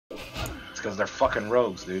because they're fucking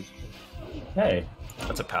rogues, dude. Hey.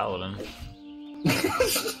 That's a paladin.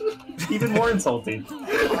 Even more insulting.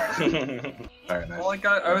 Alright, nice. Well, like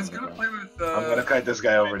I was gonna play with. I'm gonna kite this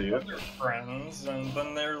guy over to you. Other friends, and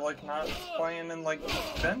then they're like not playing in like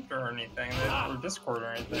Vent or anything, or Discord or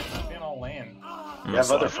anything. They're being all lame. You have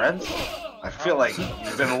other friends? I feel like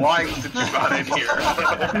you've been lying since you got in here.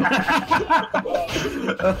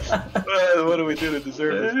 What do we do to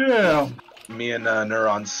deserve this? Yeah. Me and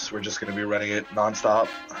Neurons, we're just gonna be running it non-stop.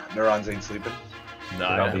 Neurons ain't sleeping. No,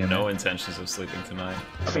 I have no intentions of sleeping tonight.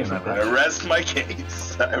 I rest my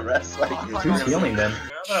case. I rest my case. Who's healing them? You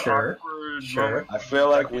know that Sure. awkward Sure. moment I feel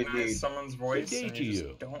like we recognize need. someone's voice and you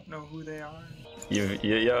just don't know who they are.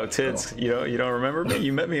 Yo, Tids, you don't remember me?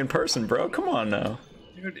 You met me in person, bro. Come on now.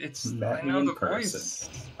 Dude, it's Met I me know in the person. voice.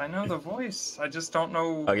 I know the voice. I just don't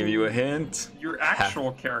know. I'll give you a hint. Your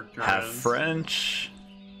actual character Half is. French.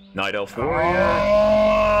 Night Elf Warrior.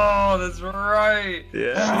 Oh, that's right.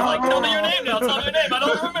 Yeah. Like, tell me your name now. Tell me your name. I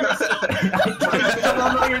don't remember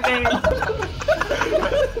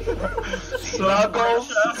still.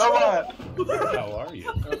 Knuckles, come on. How are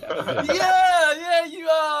you? Yeah, you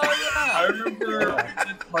are. Yeah. I remember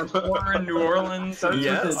my tour in New Orleans.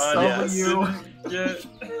 Yes, yes. Get...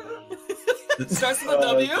 It starts with a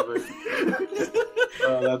W.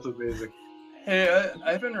 Oh, that's amazing. Hey,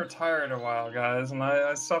 I've been retired a while, guys, and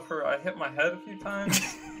I suffer. I hit my head a few times.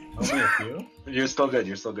 Only a few? You're still good.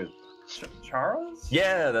 You're still good. Charles?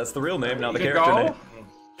 Yeah, that's the real name. Now the You character go? name.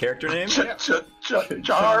 Character name?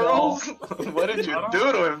 Charles? What did you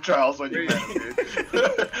do to him, Charles, when you met him, dude?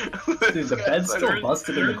 Dude, the bed's still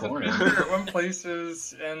busted in the corner. I went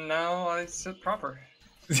places, and now I sit proper.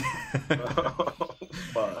 I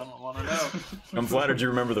don't want to know. I'm flattered you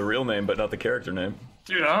remember the real name, but not the character name.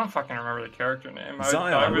 Dude, I don't fucking remember the character name.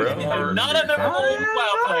 Zion, I was bro. more... Not a memorable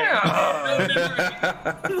WoW player.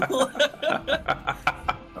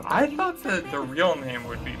 I thought that the real name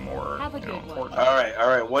would be more Have a good one. important.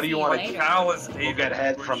 Alright, what do you want to Like do? Cal is David, get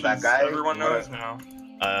head which from that is- guy? Everyone You wanna- knows now.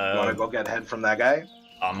 You want to go get head from that guy?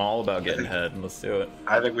 I'm all about getting head. Let's do it.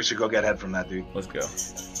 I think we should go get head from that dude. Let's go.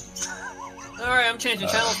 Alright, I'm changing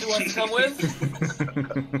channels. Who wants to come with?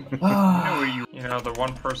 You know, the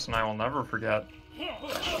one person I will never forget.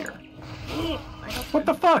 Here. What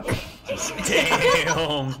the fuck?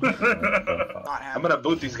 Damn. I'm gonna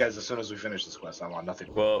boot these guys as soon as we finish this quest. I want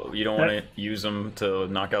nothing. Well, you don't want to use them to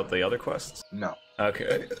knock out the other quests? No.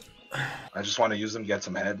 Okay. I just want to use them, get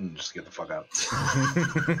some head, and just get the fuck out.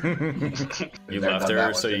 You Never left done her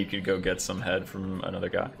that so one. you could go get some head from another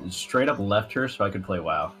guy? Straight up left her so I could play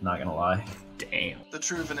WoW, not gonna lie. Damn. The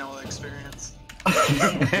true vanilla experience.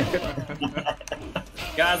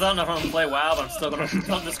 Guys, I don't know if I'm gonna play WoW, but I'm still gonna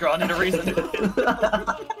hunt this girl. I need a reason.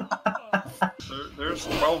 There's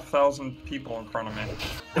 12,000 people in front of me.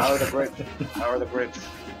 How are the grapes? How are the grapes?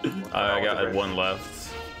 I got one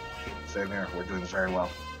left. Same here. We're doing very well.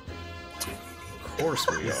 Of course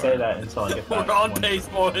we You are. say that until I get We're back. on pace,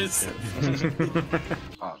 boys.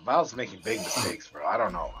 Val's making big mistakes, bro. I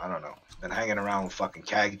don't know. Been hanging around with fucking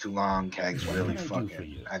Kag too long. Kag's really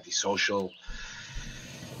fucking antisocial.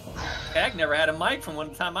 Kag never had a mic from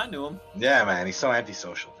one time I knew him. Yeah, man. He's so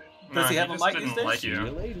antisocial, dude. Does he have a just mic didn't these days? like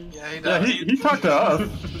you. Yeah, he Yeah, does. he talked to us.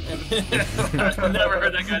 I've never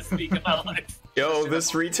heard that guy speak in my life. Yo,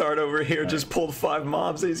 this retard over here just pulled 5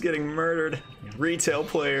 mobs. He's getting murdered. Retail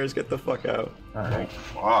players, get the fuck out. Alright.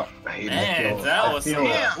 Fuck. I hate it. Man, that was some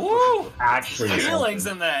feel- woo Actually, feelings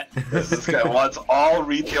in that. This guy wants all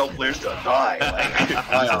retail players to die. Like,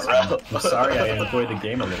 IRL. I'm sorry I enjoyed the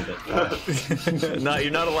game a little bit. No, you're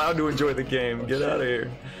not allowed to enjoy the game. Get out of here.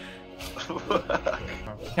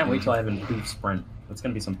 Can't wait till I have improved sprint. That's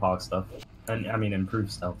gonna be some POG stuff. And I mean improved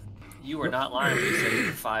stealth. You were not lying when you said you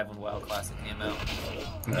were 5 when WoW Classic came out.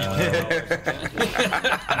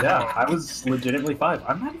 Yeah, I was legitimately 5.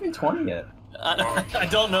 I'm not even 20 yet. I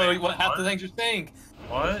don't know what half the things you're saying.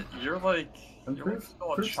 What? You're like... You're Improved, still a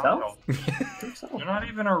improved child. stealth? Improved stealth. You're not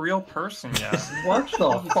even a real person yet. What the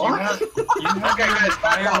You have fuck? your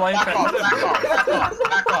entire life ahead of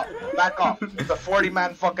you. Back off. It's a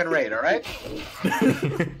 40-man fucking raid, alright?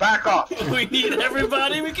 Back off. We need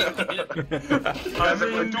everybody we can get.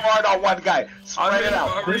 We're too hard on one guy. Spread it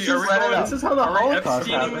out. This This is how the Are we Holocaust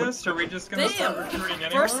Epsteining happened. this? Are we just gonna start Damn, recruiting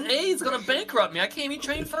anyone? first aid's gonna bankrupt me. I can't even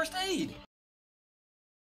train first aid.